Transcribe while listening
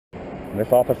And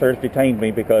this officer has detained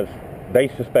me because they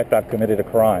suspect I've committed a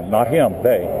crime. Not him,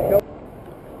 they. Nope.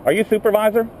 Are you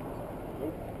supervisor?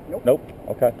 Nope. Nope.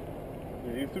 Okay.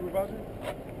 Are you supervisor?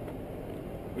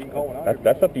 We can call one out.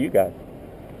 That's up to you guys.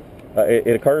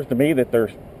 It occurs to me that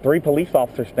there's 3 police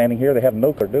officers standing here. They have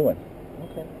no clue what they're doing.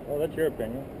 Okay. Well, that's your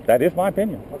opinion. That is my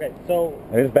opinion. Okay, so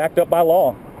It is backed up by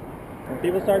law. when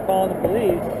people start calling the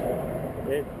police,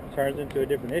 it turns into a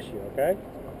different issue, okay?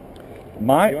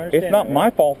 It's not my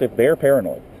fault if they're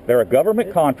paranoid. They're a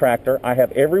government contractor. I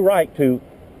have every right to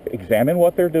examine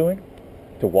what they're doing,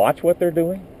 to watch what they're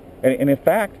doing. And in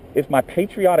fact, it's my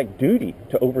patriotic duty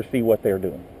to oversee what they're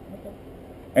doing. Okay.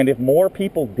 And if more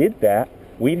people did that,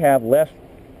 we'd have less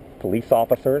police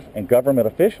officers and government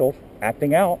officials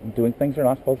acting out and doing things they're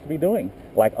not supposed to be doing,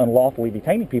 like unlawfully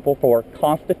detaining people for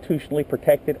constitutionally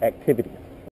protected activities.